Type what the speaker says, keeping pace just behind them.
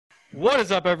What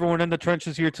is up, everyone in the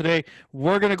trenches here today?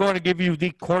 We're going to go and give you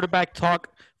the quarterback talk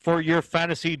for your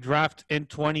fantasy draft in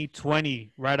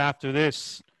 2020 right after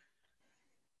this.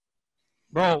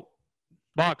 Bro,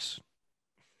 Box,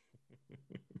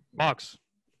 Box,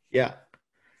 Yeah.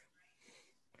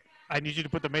 I need you to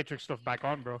put the Matrix stuff back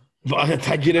on, bro. But I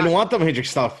thought you didn't want the Matrix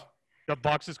stuff. The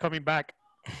box is coming back,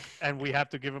 and we have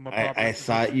to give him a proper I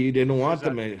thought you didn't want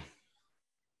the Matrix.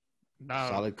 Now,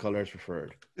 Solid colors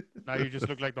preferred. now you just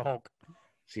look like the Hulk.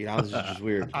 See, now this is just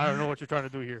weird. I don't know what you're trying to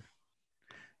do here.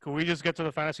 Can we just get to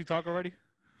the fantasy talk already?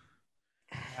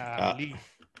 Lee.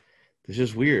 This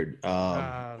is weird.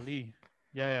 Lee.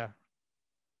 Yeah.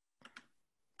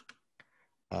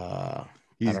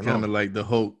 He's kind of like the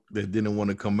Hulk that didn't want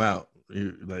to come out.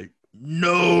 You're like,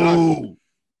 no.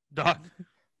 Dog.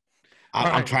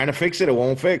 I'm trying to fix it. It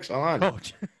won't fix. Hold on.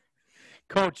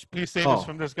 Coach, please save us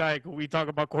from this guy. Can we talk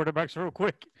about quarterbacks real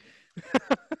quick?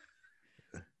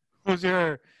 Who's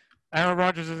your Aaron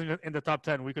Rodgers is in the top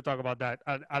 10. We could talk about that.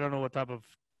 I don't know what type of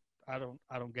I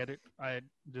don't get it.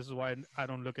 This is why I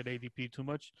don't look at ADP too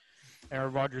much.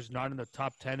 Aaron Rodgers not in the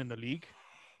top 10 in the league.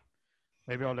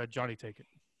 Maybe I'll let Johnny take it.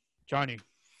 Johnny,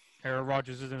 Aaron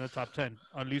Rodgers is in the top 10.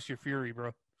 Unleash your fury,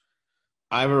 bro.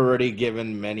 I've already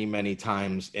given many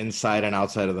times inside and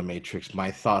outside of the Matrix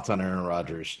my thoughts on Aaron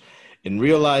Rodgers. In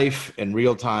real life, in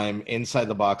real time, inside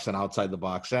the box and outside the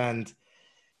box, and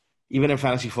even in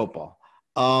fantasy football.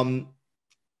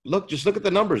 Just look at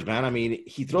the numbers, man. I mean,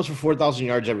 he throws for 4,000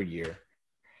 yards every year.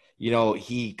 You know,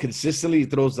 he consistently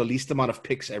throws the least amount of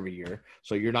picks every year.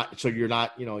 So you're not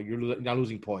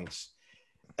losing points.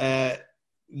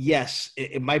 Yes,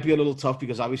 it might be a little tough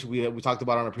because obviously we talked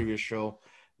about on a previous show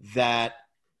that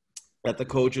the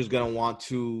coach is going to want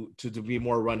to be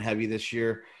more run heavy this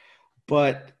year.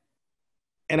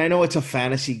 And I know it's a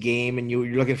fantasy game and you're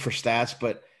looking for stats,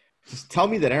 but just tell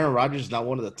me that Aaron Rodgers is not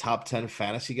one of the top 10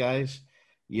 fantasy guys.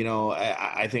 You know,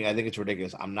 I think it's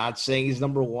ridiculous. I'm not saying he's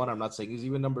number one. I'm not saying he's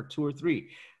even number 2 or 3,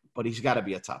 but he's got to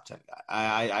be a top 10 guy.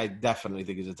 I definitely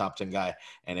think he's a top 10 guy.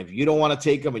 And if you don't want to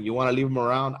take him and you want to leave him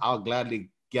around, I'll gladly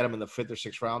get him in the 5th or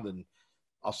 6th round, and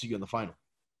I'll see you in the final.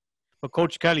 But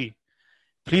Coach Kelly,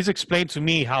 please explain to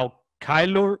me how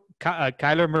Kyler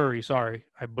Murray, sorry,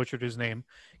 I butchered his name.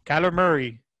 Kyler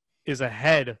Murray is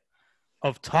ahead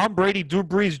of Tom Brady, Drew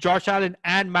Brees, Josh Allen,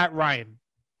 and Matt Ryan.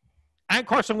 And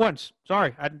Carson Wentz.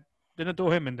 Sorry, I didn't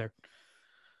throw him in there.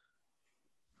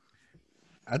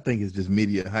 I think it's just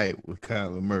media hype with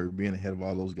Kyler Murray being ahead of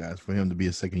all those guys for him to be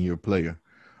a second-year player.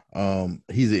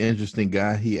 He's an interesting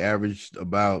guy. He averaged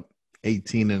about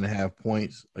 18.5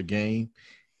 points a game.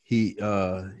 He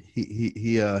has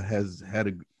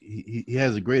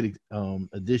a great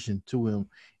addition to him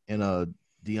in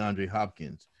DeAndre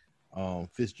Hopkins,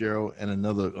 Fitzgerald, and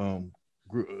another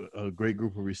a great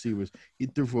group of receivers. He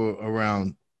threw for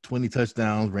around 20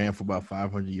 touchdowns, ran for about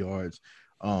 500 yards.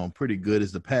 Pretty good.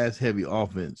 It's the pass-heavy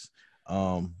offense,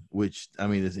 which, I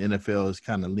mean, this NFL is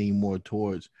kind of lean more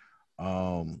towards.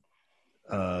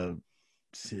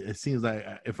 It seems like,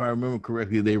 if I remember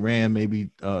correctly, they ran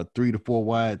maybe 3 to 4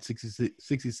 wide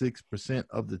 66%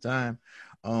 of the time,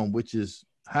 which is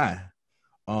high.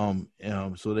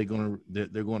 So they're going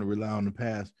to rely on the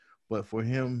pass. But for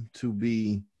him to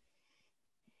be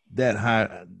that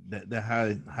high,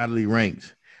 highly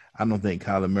ranked, I don't think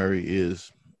Kyler Murray is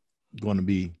going to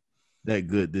be that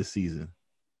good this season.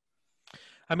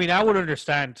 I mean, I would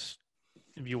understand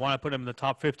if you want to put him in the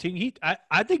top 15.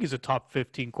 I think he's a top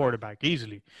 15 quarterback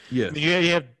easily. Yes. I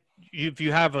mean, if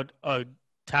you have a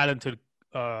talented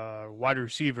wide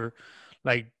receiver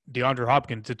like DeAndre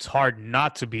Hopkins, it's hard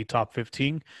not to be top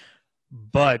 15.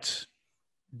 But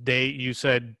you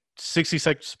said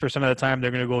 66% of the time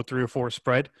they're going to go 3 or 4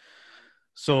 spread.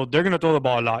 So they're going to throw the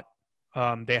ball a lot.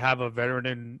 They have a veteran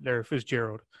in there,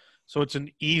 Fitzgerald. So it's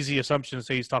an easy assumption to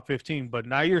say he's top 15. But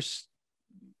now you're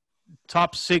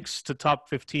top 6 to top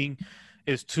 15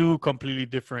 is 2 completely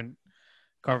different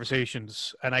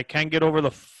conversations. And I can't get over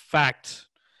the fact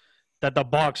that the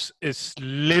box is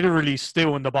literally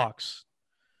still in the box.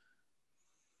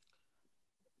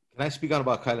 Can I speak on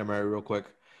about Kyler Murray real quick?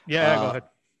 Yeah, go ahead.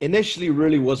 Initially,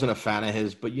 really wasn't a fan of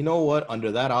his, but you know what?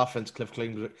 Under that offense, Cliff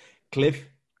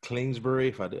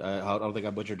Kingsbury, I don't think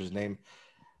I butchered his name.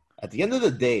 At the end of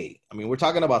the day, I mean, we're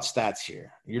talking about stats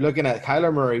here. You're looking at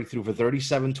Kyler Murray threw for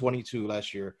 37-22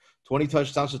 last year, 20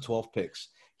 touchdowns to 12 picks.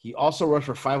 He also rushed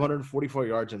for 544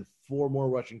 yards and 4 more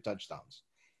rushing touchdowns.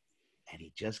 And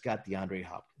he just got DeAndre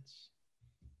Hopkins.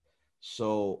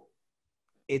 So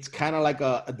it's kind of like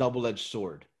a double-edged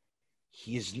sword.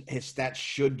 His stats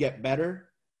should get better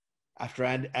after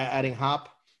adding Hop,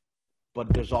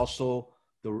 but there's also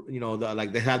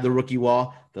Like they had the rookie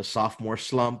wall, the sophomore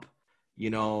slump.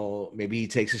 Maybe he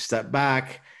takes a step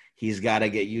back. He's got to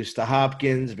get used to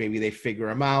Hopkins. Maybe they figure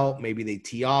him out. Maybe they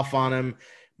tee off on him.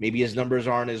 Maybe his numbers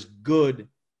aren't as good.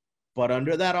 But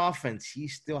under that offense, he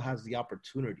still has the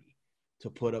opportunity to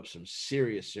put up some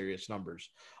serious, serious numbers.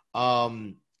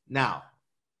 Now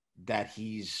that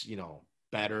he's,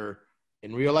 better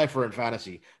in real life or in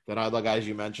fantasy than other guys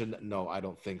you mentioned, no, I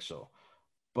don't think so.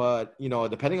 But,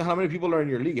 depending on how many people are in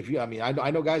your league,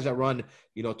 I know guys that run,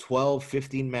 12,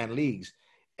 15-man leagues,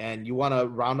 and you want to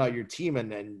round out your team,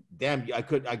 and damn, I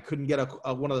couldn't get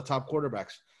one of the top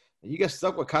quarterbacks. And you get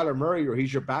stuck with Kyler Murray, or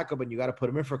he's your backup, and you got to put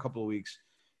him in for a couple of weeks.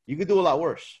 You could do a lot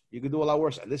worse.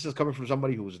 And this is coming from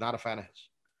somebody who was not a fan of his.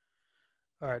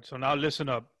 All right, so now listen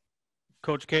up.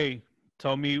 Coach K,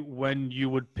 tell me when you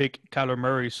would pick Kyler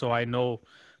Murray so I know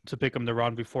to pick him the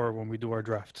round before when we do our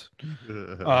draft.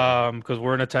 Because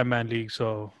we're in a 10-man league,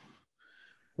 so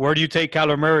where do you take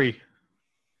Kyler Murray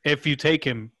if you take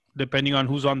him, depending on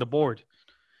who's on the board?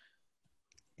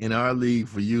 In our league,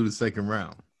 for you, the second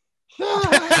round. You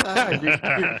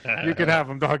can have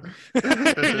him, dog. You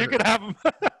can have him.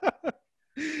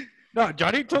 No,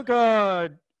 Johnny took a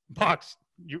box.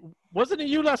 Wasn't it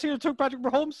you last year that took Patrick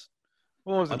Mahomes?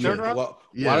 What was it? Well,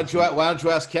 yeah. Why don't you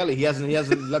ask Kelly? He hasn't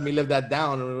let me live that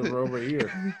down over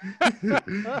here.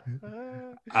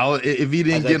 If he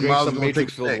didn't get him, I was going to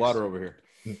take filled water over here.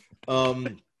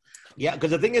 Yeah,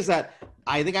 because the thing is that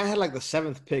I think I had like the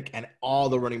 7th pick and all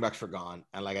the running backs were gone,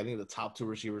 and like I think the top 2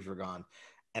 receivers were gone,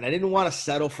 and I didn't want to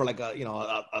settle for like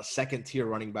a second tier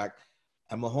running back.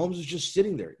 And Mahomes was just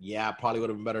sitting there. Yeah, probably would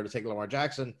have been better to take Lamar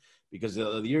Jackson because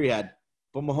the year he had.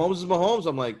 But Mahomes is Mahomes.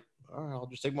 I'm like, all right, I'll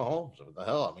just take Mahomes. What the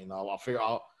hell? I mean, I'll figure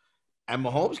out. And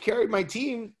Mahomes carried my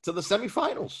team to the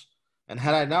semifinals. And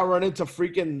had I now run into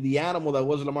freaking the animal that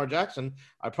was Lamar Jackson,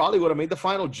 I probably would have made the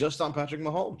final just on Patrick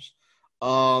Mahomes.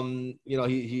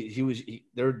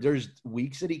 There's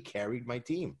weeks that he carried my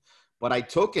team, but I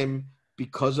took him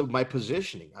because of my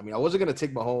positioning. I mean, I wasn't going to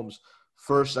take Mahomes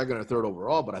first, second, or third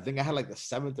overall, but I think I had like the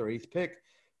 7th or 8th pick,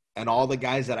 and all the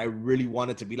guys that I really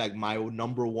wanted to be like my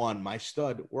number one, my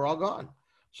stud, were all gone.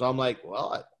 So I'm like,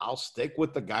 well, I'll stick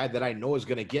with the guy that I know is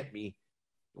going to get me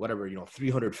whatever,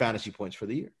 300 fantasy points for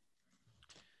the year.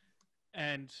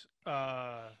 And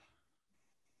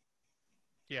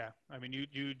yeah, I mean,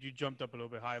 you jumped up a little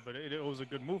bit high, but it was a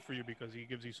good move for you because he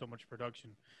gives you so much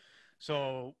production.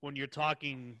 So when you're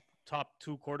talking top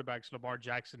 2 quarterbacks, Lamar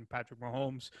Jackson, Patrick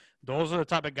Mahomes, those are the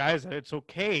type of guys that it's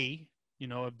okay,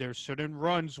 if there's certain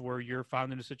runs where you're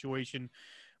found in a situation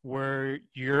where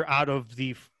you're out of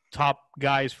the top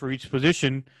guys for each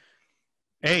position,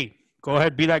 hey, go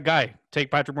ahead, be that guy. Take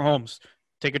Patrick Mahomes.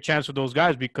 Take a chance with those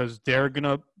guys because they're going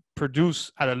to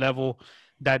produce at a level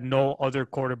that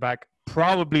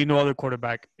probably no other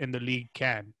quarterback in the league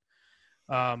can.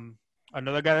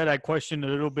 Another guy that I question a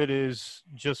little bit is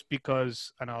just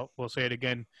because, and we'll say it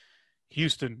again,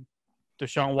 Houston,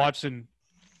 Deshaun Watson,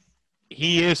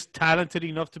 he is talented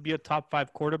enough to be a top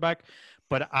 5 quarterback,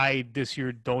 but I this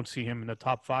year don't see him in the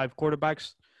top 5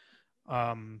 quarterbacks.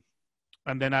 And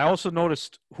then I also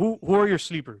noticed who are your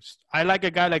sleepers? I like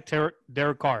a guy like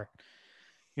Derek Carr.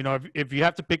 If you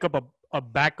have to pick up a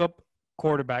backup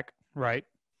quarterback, right?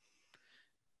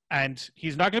 And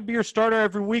he's not going to be your starter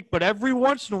every week, but every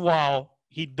once in a while,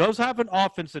 he does have an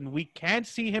offense, and we can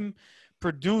see him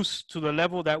produce to the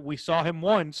level that we saw him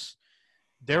once.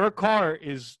 Derek Carr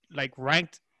is like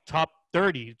ranked top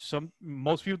 30.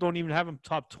 Most people don't even have him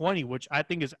top 20, which I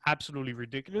think is absolutely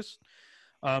ridiculous.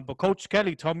 But Coach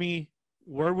Kelly, tell me,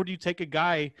 where would you take a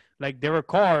guy like Derek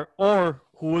Carr, or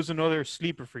who is another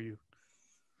sleeper for you?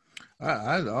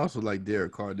 I also like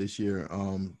Derek Carr this year.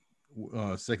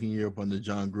 Second year up under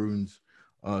John Gruden's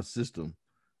system.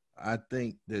 I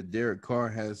think that Derek Carr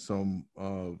has some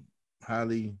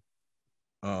highly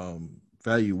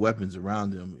valued weapons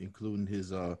around him, including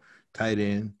his tight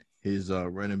end, his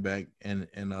running back, and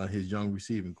his young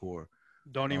receiving core.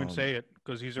 Don't even say it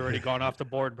because he's already gone off the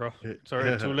board, bro. It's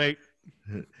already too late.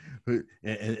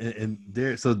 And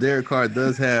Derek Carr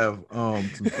does have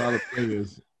some solid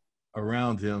players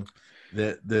around him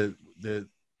that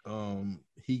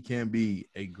he can be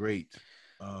a great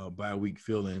bye-week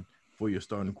fill-in for your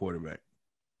starting quarterback.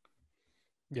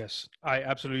 Yes, I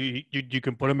absolutely. You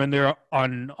can put him in there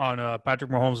on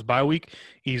Patrick Mahomes' bye week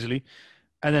easily,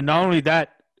 and then not only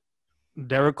that,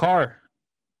 Derek Carr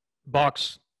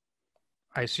box.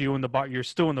 I see you in the box. You're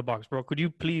still in the box, bro. Could you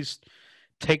please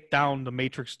take down the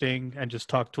Matrix thing and just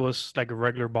talk to us like a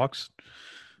regular box?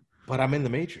 But I'm in the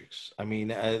Matrix. I mean,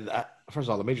 first of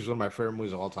all, the Matrix is one of my favorite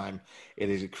movies of all time. It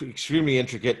is extremely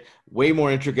intricate, way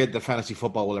more intricate than fantasy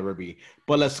football will ever be.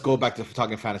 But let's go back to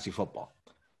talking fantasy football.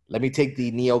 Let me take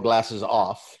the Neo glasses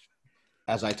off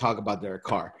as I talk about Derek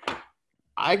Carr.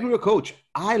 I agree with Coach.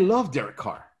 I love Derek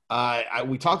Carr.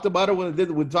 We talked about it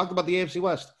we talked about the AFC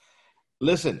West.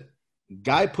 Listen,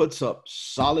 guy puts up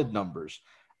solid numbers.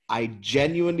 I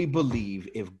genuinely believe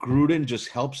if Gruden just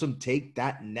helps him take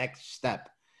that next step,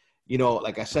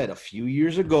 like I said, a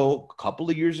couple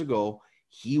of years ago,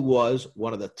 he was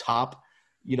one of the top,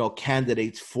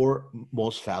 candidates for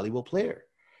most valuable player.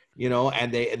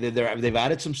 And they've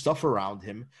added some stuff around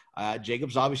him.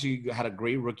 Jacobs obviously had a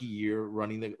great rookie year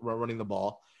running the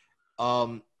ball.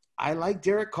 I like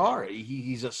Derek Carr.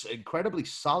 He's an incredibly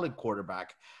solid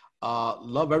quarterback.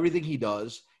 Love everything he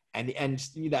does. And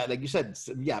like you said,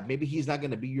 yeah, maybe he's not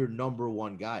going to be your number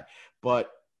one guy, but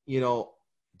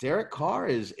Derek Carr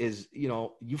is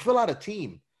you fill out a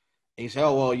team and you say,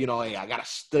 oh well, hey, I got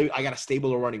a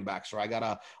stable of running backs, or I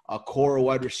got a core of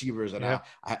wide receivers, and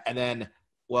and then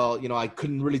I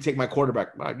couldn't really take my quarterback.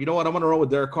 You know what? I'm going to roll with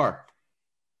Derek Carr.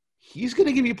 He's going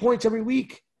to give you points every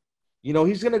week.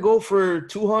 He's going to go for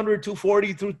 200,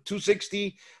 240 through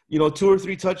 260, 2 or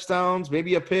 3 touchdowns,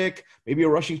 maybe a pick, maybe a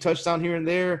rushing touchdown here and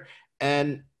there.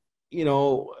 And,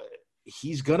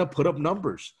 he's going to put up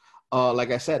numbers.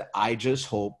 Like I said, I just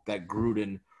hope that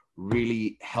Gruden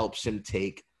really helps him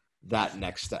take that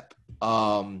next step.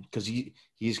 Because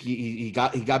he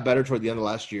got better toward the end of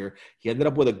last year. He ended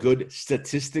up with a good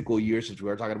statistical year, since we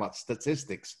were talking about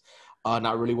statistics.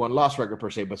 Not really one loss record per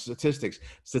se, but statistics.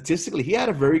 Statistically, he had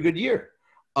a very good year.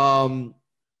 And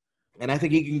I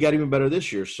think he can get even better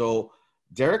this year. So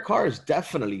Derek Carr is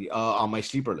definitely on my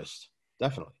sleeper list.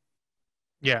 Definitely.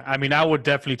 Yeah, I mean, I would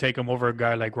definitely take him over a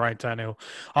guy like Ryan Tannehill.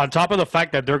 On top of the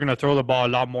fact that they're going to throw the ball a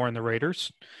lot more in the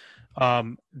Raiders,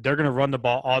 they're going to run the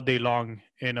ball all day long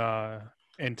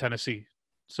in Tennessee.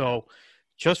 So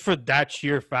just for that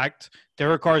sheer fact,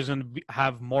 Derek Carr is going to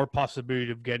have more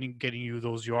possibility of getting you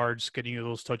those yards, getting you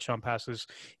those touchdown passes.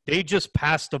 They just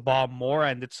pass the ball more,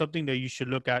 and it's something that you should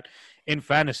look at in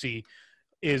fantasy.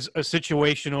 Is a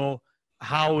situational.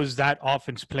 How is that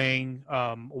offense playing?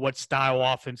 What style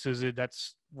offense is it?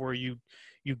 That's where you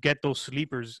get those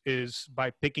sleepers, is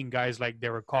by picking guys like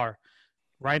Derek Carr.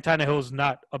 Ryan Tannehill is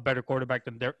not a better quarterback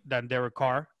than Derek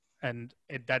Carr, and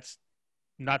that's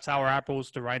not sour apples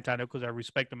to Ryan Tannehill, because I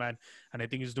respect the man and I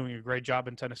think he's doing a great job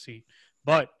in Tennessee.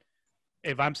 But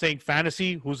if I'm saying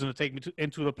fantasy, who's going to take me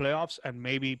into the playoffs and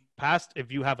maybe past,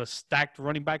 if you have a stacked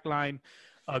running back line,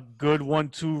 a good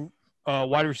 1-2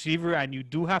 wide receiver, and you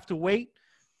do have to wait,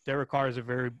 Derek Carr is a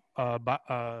very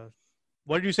what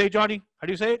did you say, Johnny? How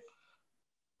do you say it?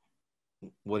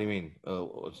 What do you mean?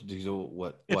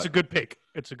 What? It's a good pick.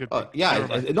 It's a good pick.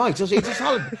 Yeah, no, it's a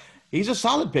solid. He's a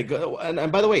solid pick.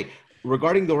 And by the way,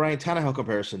 regarding the Ryan Tannehill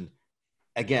comparison,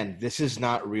 again, this is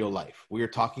not real life. We are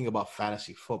talking about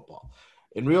fantasy football.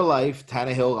 In real life,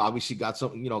 Tannehill obviously got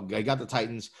something. He got the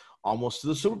Titans almost to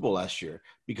the Super Bowl last year,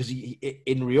 because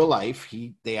in real life,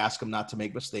 they ask him not to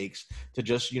make mistakes, to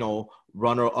just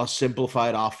run a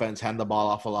simplified offense, hand the ball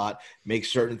off a lot, make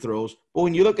certain throws. But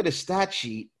when you look at his stat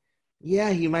sheet,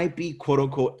 yeah, he might be quote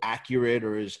unquote accurate,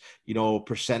 or his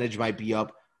percentage might be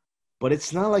up, but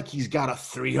it's not like he's got a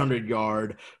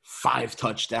 300-yard,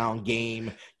 5-touchdown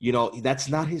game. That's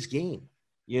not his game.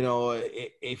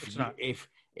 If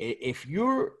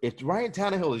Ryan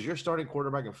Tannehill is your starting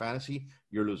quarterback in fantasy,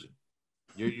 you're losing.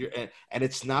 And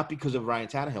it's not because of Ryan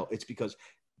Tannehill. It's because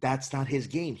that's not his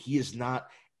game. He is not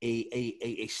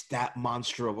a stat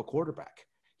monster of a quarterback.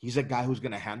 He's a guy who's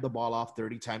going to hand the ball off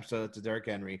 30 times to Derrick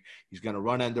Henry. He's going to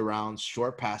run end arounds,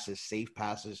 short passes, safe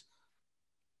passes.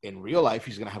 In real life,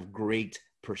 he's going to have great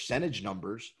percentage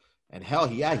numbers. And hell,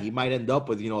 he might end up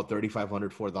with,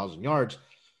 3,500, 4,000 yards.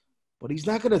 But he's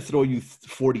not going to throw you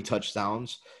 40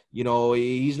 touchdowns.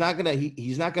 He's not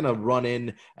going to run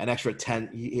in an extra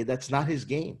 10. That's not his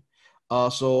game.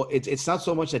 So it's not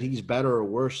so much that he's better or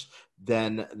worse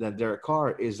than Derek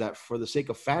Carr. Is that for the sake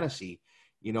of fantasy,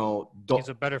 he's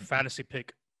a better fantasy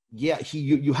pick. Yeah,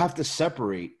 you have to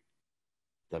separate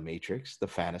the matrix, the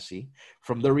fantasy,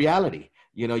 from the reality.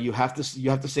 You have to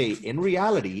say, in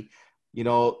reality,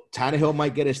 Tannehill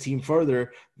might get his team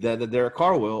further than Derek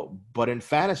Carr will, but in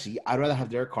fantasy, I'd rather have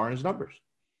Derek Carr in his numbers.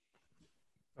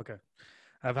 Okay.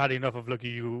 I've had enough of looking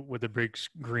at you with the big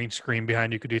green screen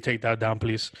behind you. Could you take that down,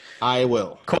 please? I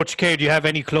will. Coach K, do you have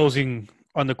any closing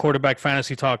on the quarterback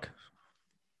fantasy talk?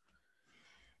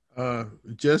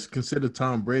 Just consider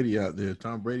Tom Brady out there.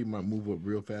 Tom Brady might move up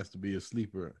real fast to be a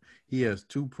sleeper. He has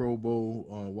 2 Pro Bowl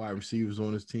wide receivers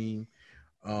on his team.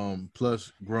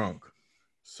 plus Gronk.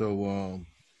 So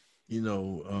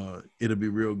it'll be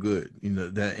real good.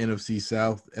 That NFC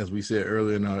South, as we said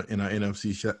earlier in our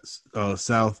NFC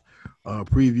South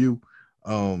preview,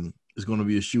 is going to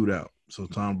be a shootout. So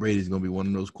Tom Brady's going to be one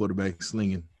of those quarterbacks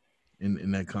slinging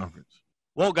in that conference.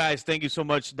 Well, guys, thank you so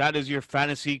much. That is your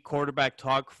fantasy quarterback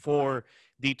talk for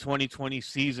the 2020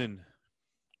 season.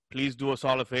 Please do us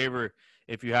all a favor.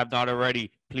 If you have not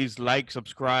already, please like,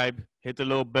 subscribe, hit the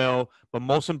little bell. But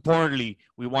most importantly,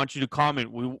 we want you to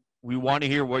comment. We want to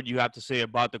hear what you have to say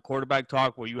about the quarterback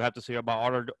talk, what you have to say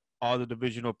about all the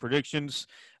divisional predictions,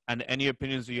 and any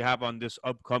opinions that you have on this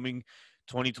upcoming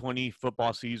 2020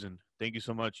 football season. Thank you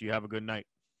so much. You have a good night.